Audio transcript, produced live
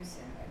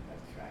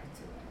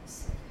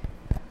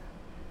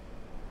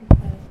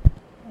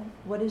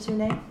what is your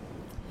name?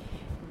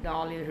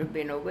 Dolly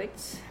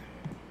Rabinowitz.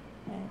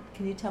 And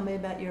can you tell me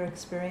about your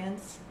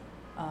experience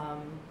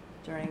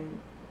during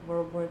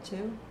World War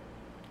II,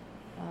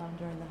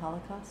 during the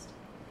Holocaust?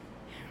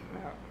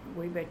 Well,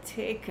 we were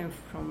taken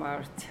from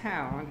our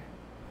town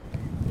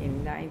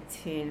in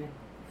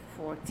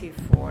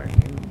 1944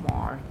 in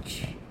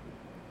March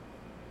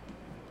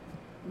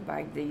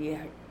by the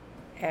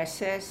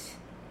SS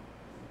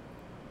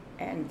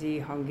and the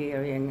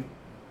Hungarian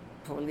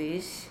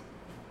police.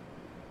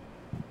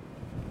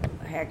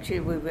 Actually,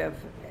 we were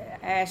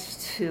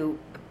asked to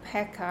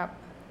pack up,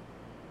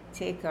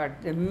 take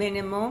the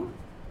minimum,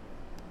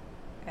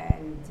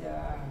 and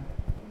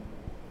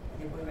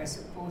we were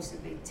supposed to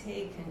be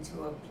taken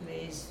to a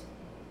place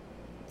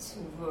to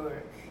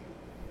work.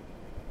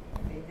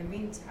 In the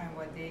meantime,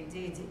 what they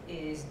did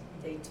is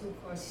they took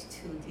us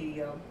to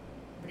the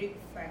brick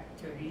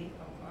factory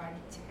of our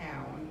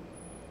town,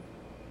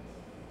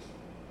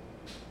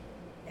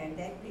 and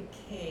that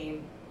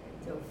became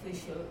the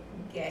official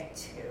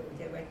ghetto.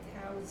 There were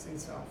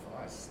thousands of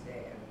us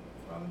there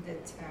from the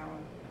town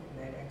of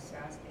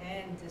Beregszász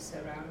and the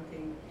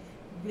surrounding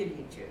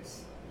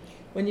villages.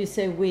 When you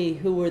say we,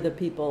 who were the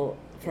people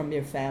from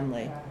your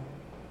family?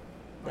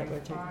 My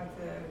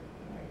father,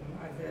 my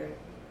mother,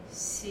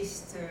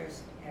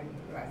 sisters, and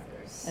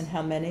brothers. And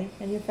how many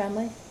in your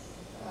family?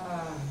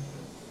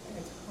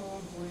 At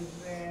home we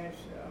were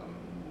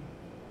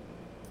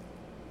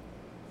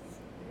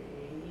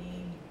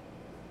 3,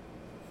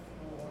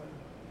 4,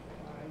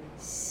 5,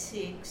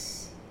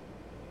 6.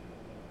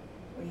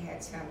 We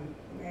had some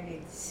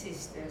married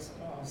sisters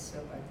also,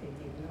 but they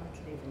did not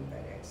live in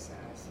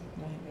Beregszász,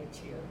 their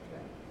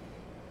children.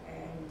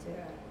 And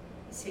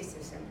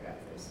sisters and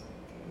brothers,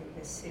 okay,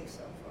 the 6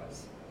 of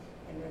us,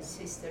 and a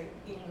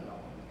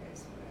sister-in-law as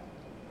well.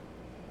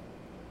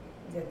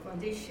 The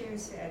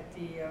conditions at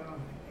the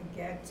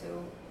ghetto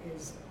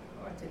is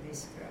hard to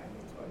describe.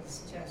 It was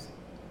just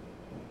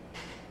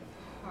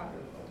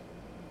horrible.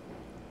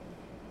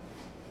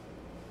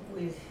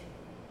 We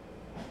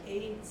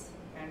ate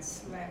and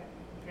slept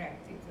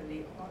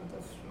practically on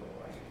the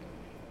floor.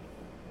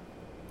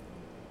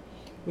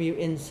 Were you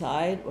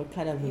inside? What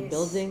kind of a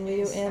building were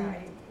you in?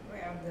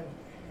 Well,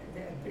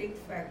 the brick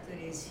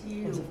factory is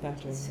huge. It's a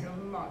factory. It's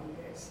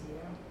humongous,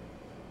 yeah.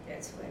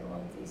 That's where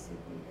all these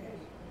people were.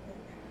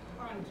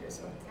 Hundreds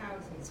or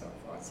thousands of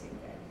us in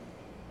there,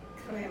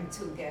 crammed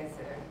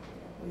together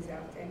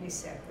without any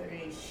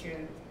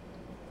separation.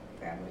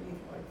 Family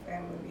for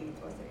family, it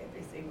was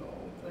everything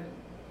open.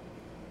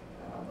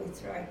 We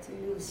tried to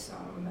use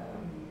some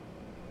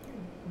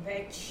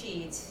bed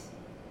sheets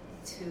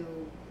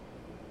to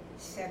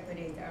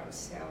separate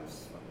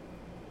ourselves for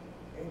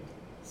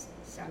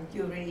some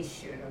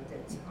duration of the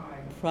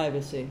time.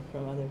 Privacy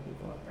from other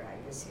people. For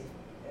privacy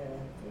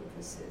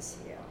purposes,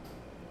 yeah.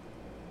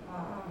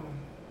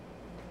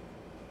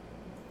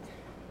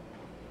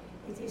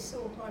 It is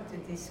so hard to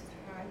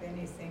describe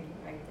anything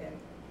like that.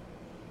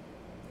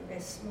 There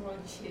were small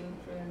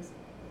children,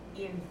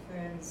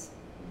 infants,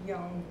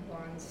 young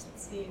ones,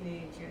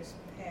 teenagers,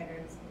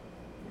 parents,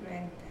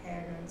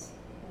 grandparents,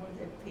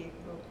 older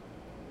people,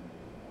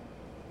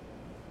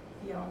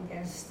 young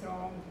and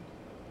strong,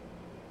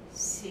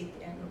 sick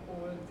and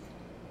old,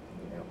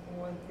 we were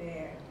all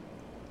there.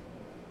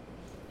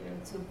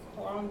 To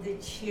calm the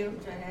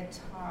children at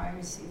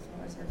times, it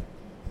was a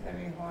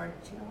very hard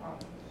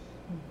job.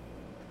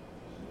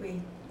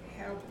 We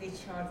helped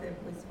each other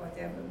with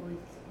whatever we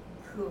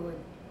could,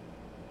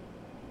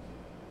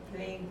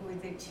 playing with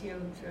the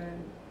children,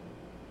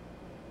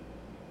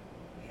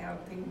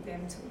 helping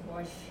them to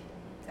wash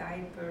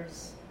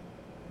diapers,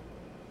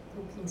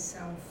 cooking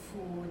some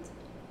food,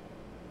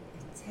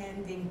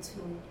 attending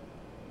to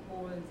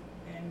old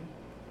and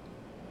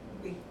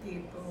big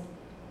people.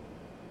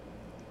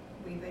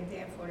 We were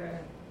there for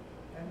a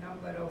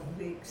number of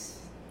weeks,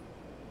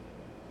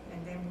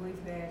 and then we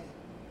were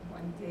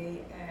one day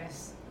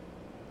asked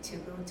to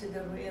go to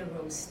the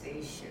railroad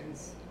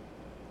stations.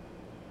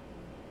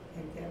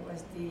 And there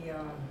was the,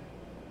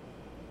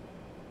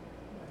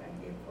 what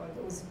do you call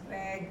those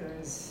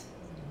wagons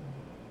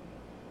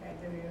at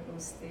the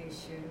railroad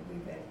station. We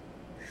were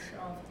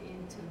shoved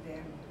into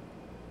them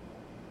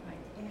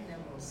like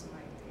animals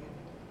might be.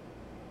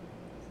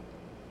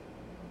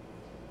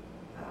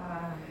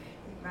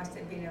 It must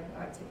have been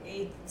about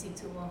 80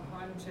 to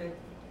 100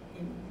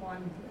 in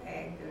one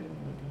wagon,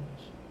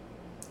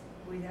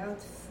 without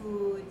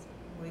food,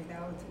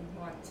 without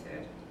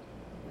water,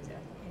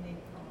 without any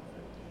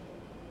comfort.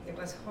 There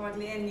was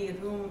hardly any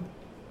room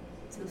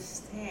to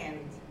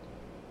stand.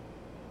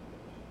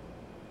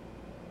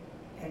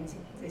 And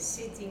the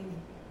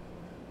sitting,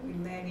 we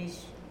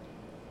managed,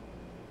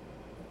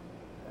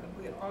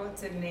 we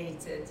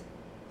alternated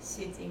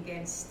sitting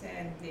and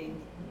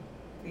standing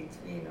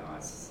between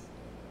us.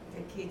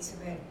 The kids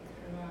were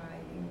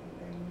crying,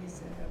 were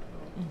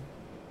miserable.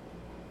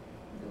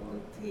 The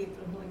old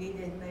people who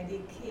needed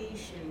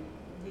medication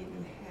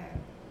didn't have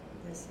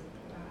the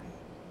supply.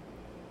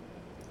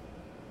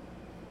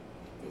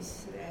 This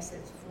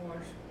lasted for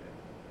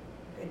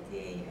a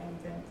day, and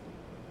then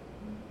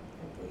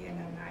day and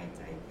a night,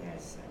 I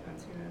guess. I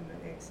don't remember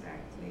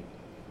exactly.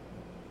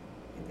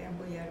 And then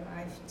we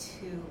arrived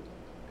to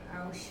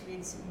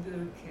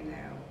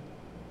Auschwitz-Birkenau.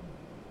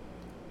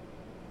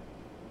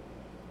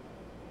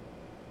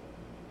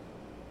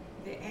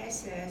 The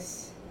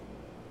SS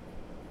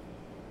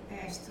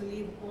asked to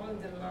leave all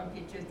the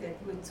luggage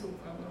that we took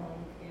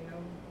along,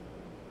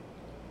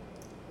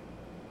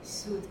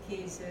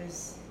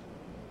 suitcases,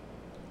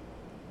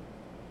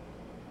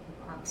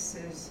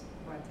 boxes,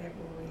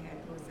 whatever we had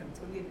with them,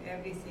 to leave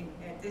everything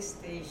at the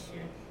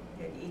station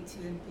that it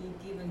will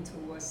be given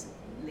to us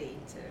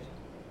later.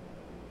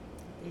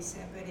 They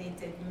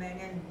separated men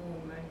and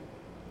women,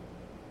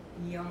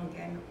 young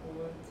and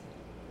old,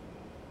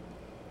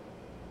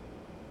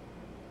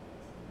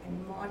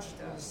 and marched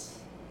us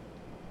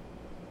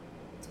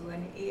to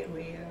an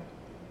area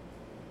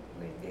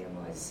where there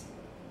was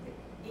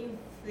the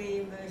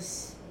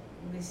infamous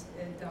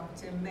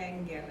Dr.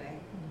 Mengele,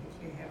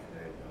 if you have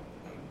heard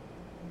of him,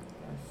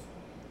 Yes.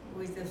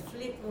 with the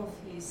flip of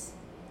his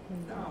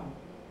thumb.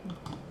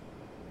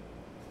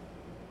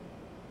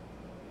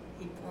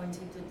 He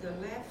pointed to the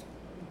left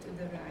and to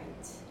the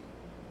right.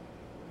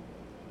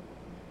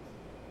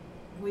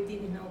 We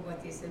didn't know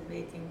what is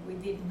awaiting. We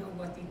didn't know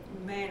what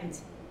it meant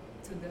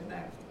to the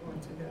left or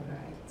to the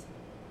right.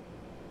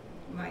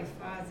 My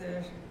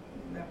father,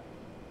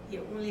 he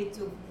only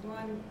took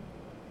one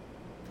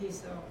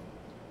piece of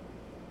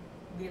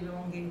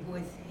belonging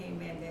with him,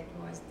 and that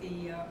was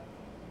the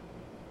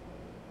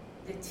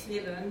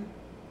tefillin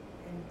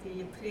and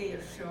the prayer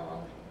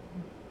shawl.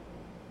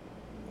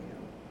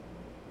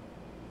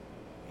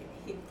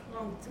 He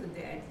clung to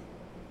that.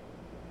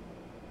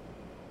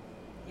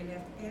 He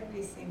left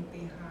everything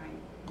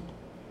behind.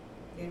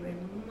 There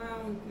were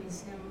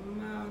mountains and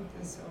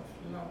mountains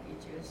of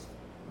luggages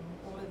from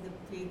all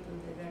the people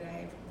that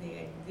arrived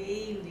there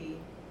daily.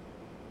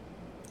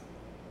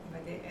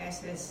 But the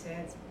SS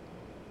said,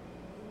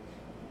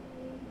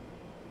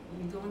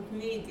 you don't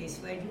need this.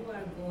 Where you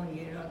are going,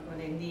 you're not going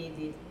to need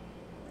it.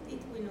 But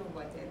did we know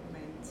what that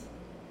meant?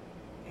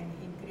 And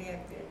he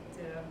grabbed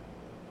that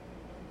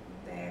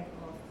bag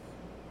of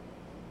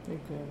They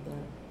grabbed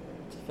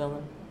that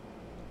tefillin.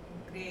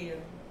 prayer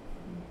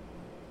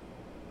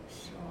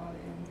shawl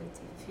and the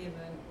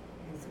tefillin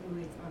and threw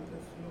it on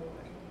the floor.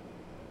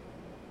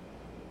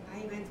 I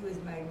went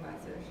with my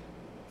mother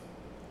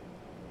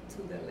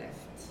to the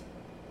left.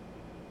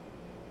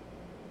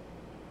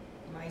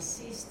 My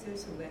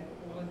sisters, who were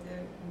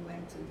older,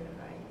 went to the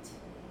right.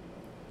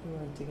 You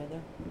were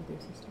together with your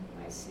sister?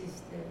 My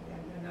sister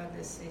and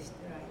another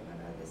sister. I have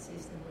another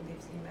sister who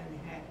lives in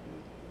Manhattan,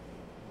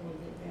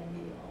 older than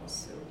me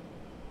also.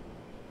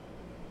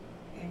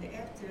 And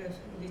after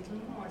a little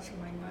march,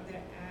 my mother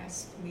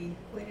asked me,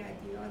 where are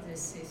the other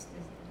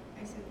sisters?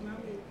 I said,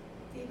 Mommy,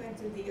 they went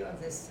to the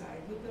other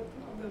side. We will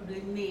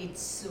probably meet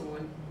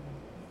soon.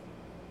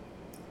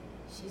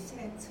 She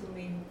said to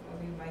me,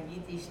 calling my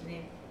Yiddish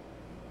name,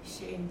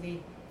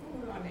 Shandy,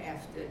 go run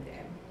after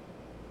them.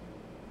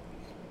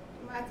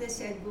 Mother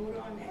said, go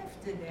run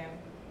after them.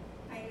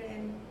 I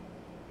ran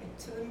and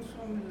turned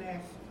from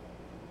left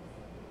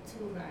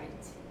to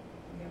right.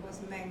 There was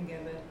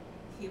Mengele.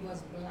 He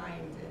was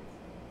blinded.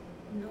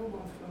 No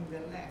one from the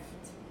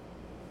left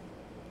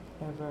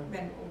Ever.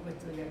 went over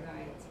to the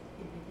right.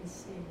 He didn't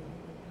see me,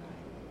 he was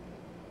blind.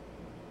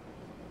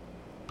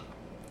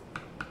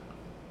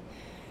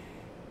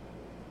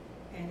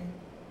 And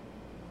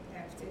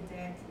after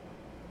that,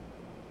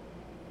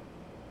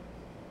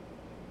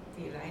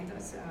 they lined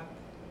us up.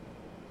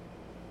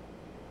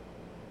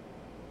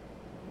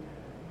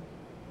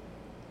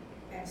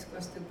 Asked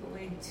us to go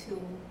into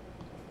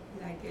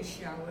like a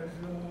shower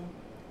room,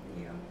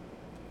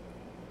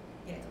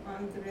 get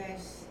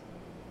undressed,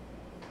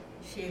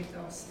 shaved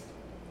us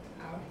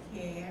our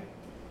hair,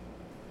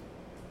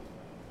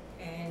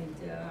 and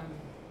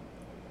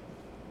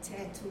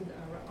tattooed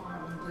our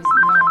arm with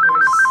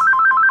numbers.